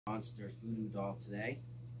Monster's voodoo doll today,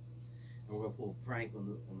 and we're gonna pull a prank on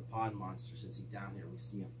the pond monster since he's down here. We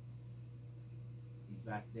see him. He's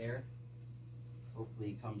back there. Hopefully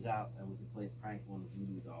he comes out and we can play the prank on the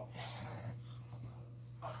voodoo doll.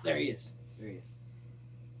 Oh, there he is. There he is.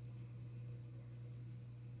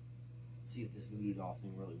 Let's see if this voodoo doll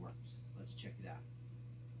thing really works. Let's check it out.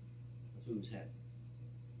 Let's move his head.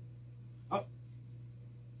 Oh,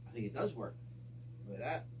 I think it does work. Look at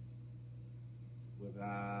that. What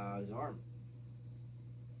about his arm?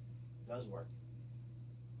 It does work.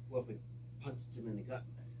 What if we punched him in the gut?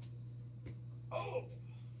 Oh!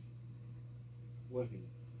 What if we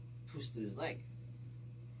twisted his leg?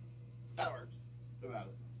 That works. What about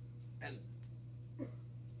it? And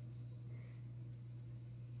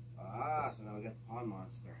so now we got the pond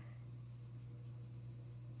monster.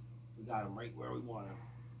 We got him right where we want him.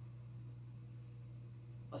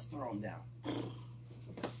 Let's throw him down.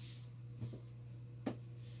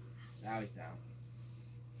 Now he's down.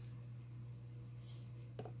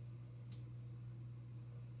 What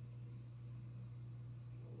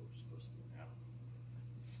we're supposed to do now.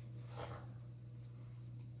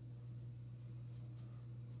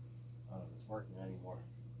 I don't know if it's working anymore.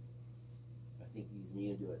 I think he's me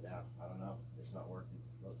to do it now. I don't know. It's not working.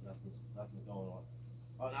 Nothing's going on.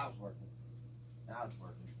 Oh, now it's working. Now it's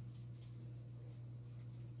working.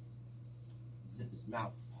 Zip his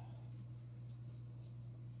mouth.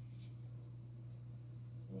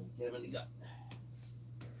 Get him in the gut.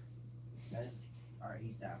 Got it? All right,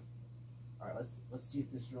 he's down. All right, let's see if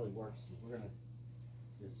this really works. We're gonna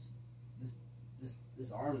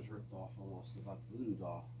this arm's ripped off almost about the voodoo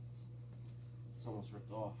doll. It's almost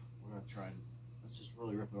ripped off. We're gonna try and let's just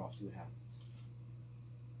really rip it off. See what happens.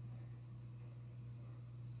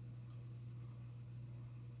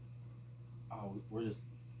 Oh, we're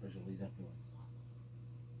just gonna leave that doing.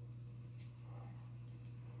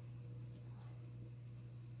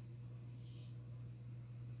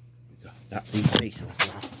 He's chasing us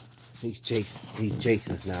now. He's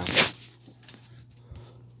chasing us now.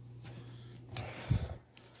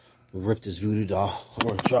 We ripped his voodoo doll.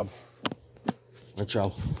 We're in trouble. We're in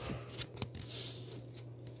trouble.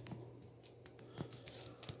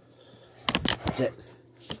 That's it.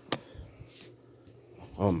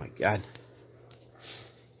 Oh my God.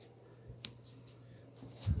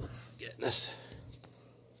 Getting us.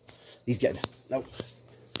 He's getting it. Nope.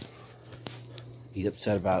 He's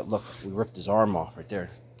upset about it. Look, we ripped his arm off right there.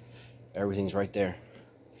 Everything's right there.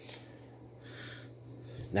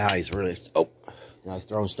 Now he's really... Oh! Now he's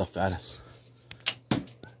throwing stuff at us.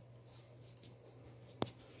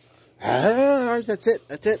 That's it.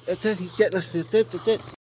 That's it. That's it. He's getting us. That's it. That's it.